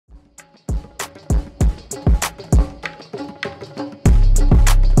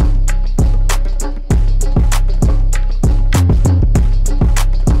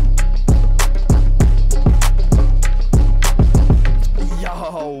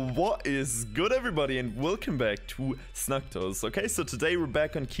What is good, everybody, and welcome back to Snucktos. Okay, so today we're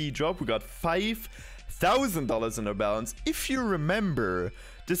back on KeyDrop. We got $5,000 in our balance. If you remember,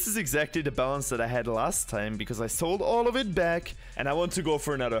 this is exactly the balance that I had last time because I sold all of it back and I want to go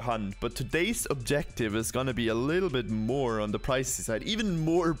for another hunt. But today's objective is gonna be a little bit more on the pricey side, even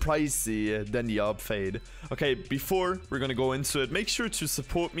more pricey than the AWP fade. Okay, before we're gonna go into it, make sure to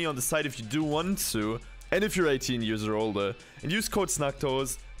support me on the side if you do want to. And if you're 18 years or older, and use code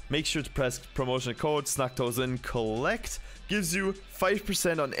SNUCKTOES, make sure to press promotional code SNUCKTOES collect. Gives you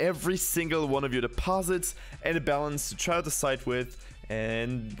 5% on every single one of your deposits and a balance to try out the site with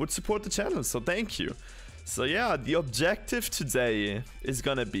and would support the channel, so thank you. So yeah, the objective today is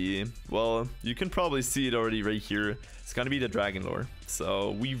gonna be, well, you can probably see it already right here. It's gonna be the Dragon Lore.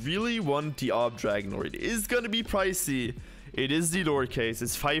 So we really want the AWP Dragon Lore. It is gonna be pricey. It is the lore case.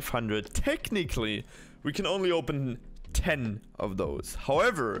 It's 500. Technically, we can only open 10 of those.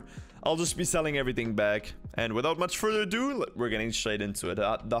 However, I'll just be selling everything back. And without much further ado, we're getting straight into it.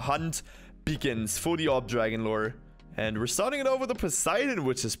 The hunt begins for the AWP Dragon Lore. And we're starting it off with a Poseidon,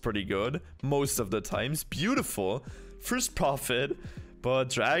 which is pretty good. Most of the times. Beautiful. First profit.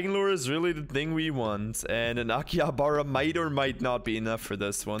 But Dragon Lore is really the thing we want. And an Akihabara might or might not be enough for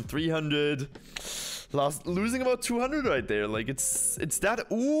this one. 300. Losing about 200 right there. Like, it's that.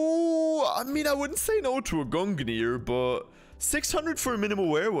 Ooh, I mean, I wouldn't say no to a Gungnir, but 600 for a minimal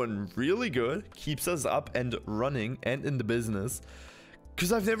wear one. Really good. Keeps us up and running and in the business.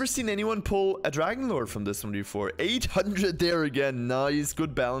 Because I've never seen anyone pull a Dragon Lore from this one before. 800 there again. Nice.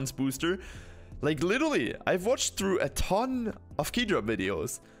 Good balance booster. Like, literally, I've watched through a ton of KeyDrop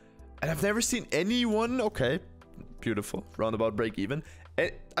videos. And I've never seen anyone... Okay, beautiful. Roundabout break even.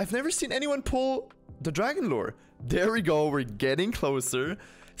 And I've never seen anyone pull the Dragon Lore. There we go. We're getting closer.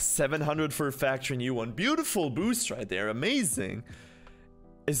 700 for a factory new one. Beautiful boost right there. Amazing.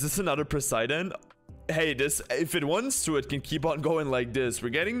 Is this another Poseidon? Hey, this, if it wants to, it can keep on going like this. We're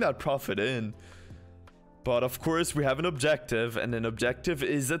getting that profit in. But of course, we have an objective, and an objective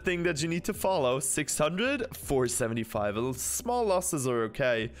is a thing that you need to follow. 600, 475. Small losses are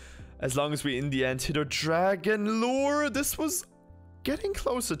okay, as long as we in the end hit our Dragon Lore. This was getting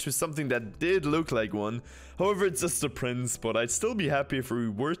closer to something that did look like one. However, it's just a prince, but I'd still be happy if we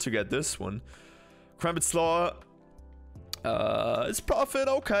were to get this one. Krampet's Law. It's profit.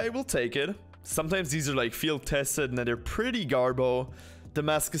 Okay, we'll take it. Sometimes these are like field tested, and then they're pretty garbo.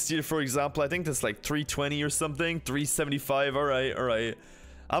 Damascus Steel, for example, I think that's like 320 or something. 375. Alright, alright.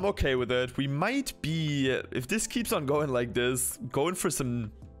 I'm okay with it. We might be, if this keeps on going like this, going for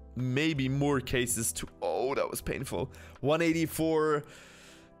some maybe more cases to... Oh, that was painful. 184.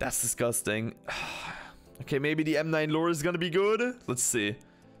 That's disgusting. Okay, maybe the M9 lore is gonna be good. Let's see.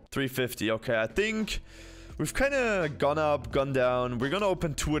 350. Okay, I think we've kind of gone up, gone down. We're gonna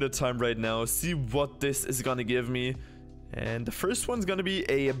open 2 at a time right now. See what this is gonna give me. And the first one's gonna be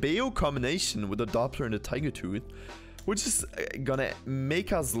a Bayo combination with a Doppler and a Tiger Tooth, which is gonna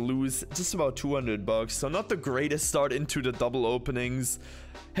make us lose just about 200 bucks. So not the greatest start into the double openings.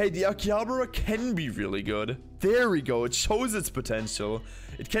 Hey, the Akihabara can be really good. There we go. It shows its potential.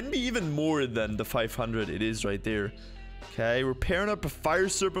 It can be even more than the 500 it is right there. Okay, we're pairing up a Fire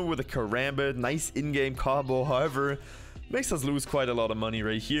Serpent with a Karambit. Nice in-game combo. However, makes us lose quite a lot of money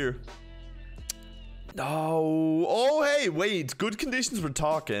right here. No. Oh, hey, wait. Good conditions we're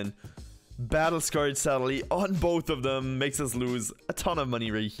talking. Battle Scarred Satellite on both of them makes us lose a ton of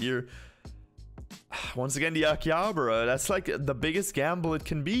money right here. Once again, the Akihabara. That's like the biggest gamble it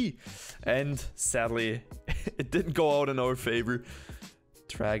can be. And sadly, it didn't go out in our favor.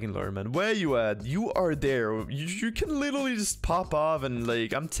 Dragon Lore, man. Where you at? You are there. You can literally just pop off and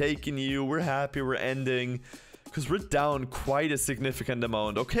like, I'm taking you. We're happy. We're ending. Because we're down quite a significant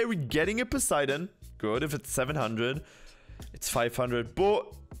amount. Okay, we're getting a Poseidon. Good. If it's 700. It's 500.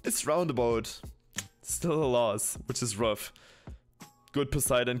 But it's roundabout. Still a loss, which is rough. Good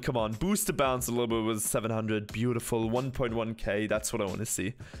Poseidon. Come on. Boost the bounce a little bit with 700. Beautiful. 1.1k. That's what I want to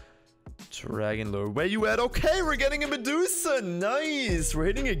see. Dragon Lore. Where you at? Okay, we're getting a Medusa. Nice. We're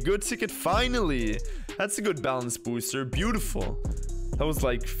hitting a good ticket finally. That's a good balance booster. Beautiful. That was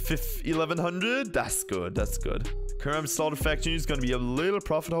like 1100. That's good. That's good. Current Slaughter Factory is going to be a little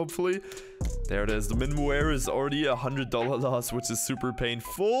profit, hopefully. There it is. The minimum wear is already a $100 loss, which is super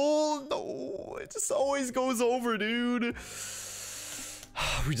painful. No, it just always goes over, dude.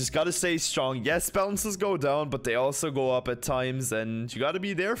 We just gotta stay strong. Yes, balances go down, but they also go up at times, and you gotta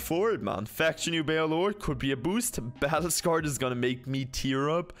be there for it, man. Faction New Bayo Lord could be a boost. Battle Scarred is gonna make me tear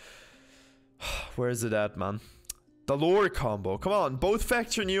up. Where is it at, man? The lore combo. Come on, both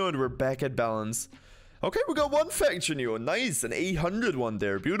Faction New and we're back at balance. Okay, we got one factory new. Nice, an 800 one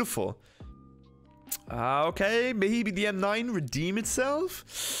there. Beautiful. Okay, maybe the M9 redeem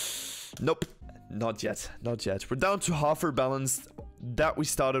itself? Nope, not yet, not yet. We're down to half our balance that we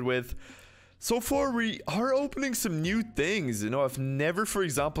started with. So far, we are opening some new things. You know, I've never, for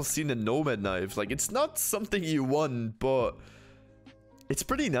example, seen a Nomad knife. Like, it's not something you want, but it's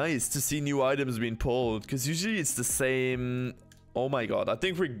pretty nice to see new items being pulled, because usually it's the same. Oh my god, I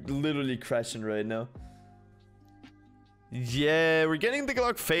think we're literally crashing right now. Yeah, we're getting the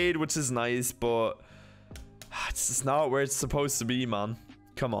Glock fade, which is nice, but it's just not where it's supposed to be, man.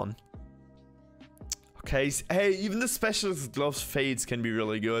 Come on. Okay, hey, even the specialist gloves fades can be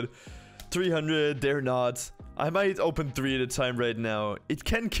really good. 300, they're not. I might open 3 at a time right now. It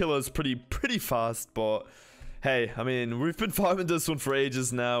can kill us pretty fast, but hey, I mean, we've been farming this one for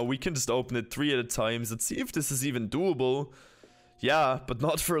ages now. We can just open it 3 at a time. Let's see if this is even doable. Yeah, but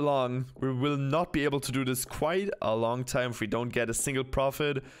not for long. We will not be able to do this quite a long time if we don't get a single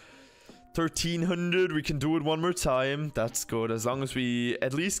profit. 1300, we can do it one more time. That's good. As long as we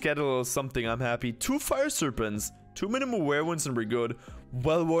at least get a little something, I'm happy. 2 fire serpents, 2 minimum wear ones, and we're good.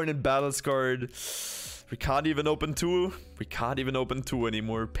 Well worn and battle scarred. We can't even open 2. We can't even open 2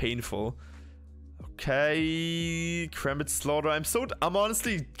 anymore. Painful. Okay, Kremit Slaughter. I'm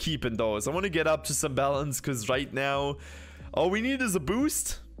honestly keeping those. I want to get up to some balance, because right now all we need is a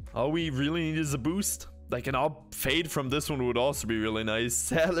boost. All we really need is a boost. Like an AWP fade from this one would also be really nice.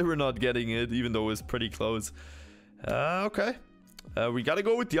 Sadly, we're not getting it, even though it's pretty close. Okay. We gotta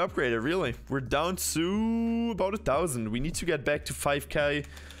go with the upgrader, really. We're down to about 1,000. We need to get back to 5k.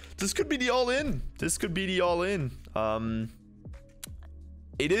 This could be the all-in. This could be the all-in.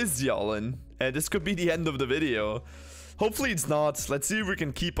 It is the all-in. And this could be the end of the video. Hopefully it's not. Let's see if we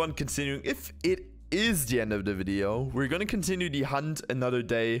can keep on continuing. If it is the end of the video, we're gonna continue the hunt another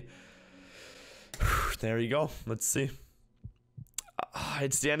day. There you go. Let's see.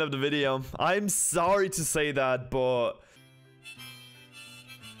 It's the end of the video. I'm sorry to say that, but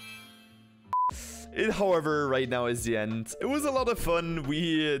it, however, right now is the end. It was a lot of fun.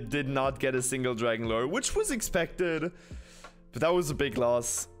 We did not get a single Dragon Lore, which was expected, but that was a big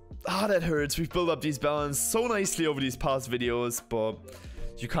loss. That hurts. We've built up these balance so nicely over these past videos, but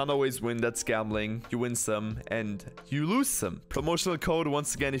you can't always win. That's gambling. You win some and you lose some. Promotional code,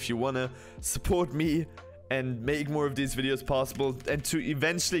 once again, if you want to support me and make more of these videos possible and to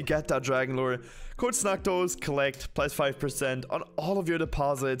eventually get that Dragon Lore, code SNUCKTOES, collect plus 5% on all of your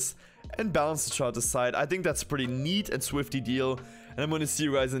deposits and balance the chart aside. I think that's a pretty neat and swifty deal. And I'm going to see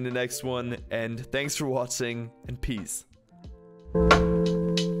you guys in the next one. And thanks for watching and peace.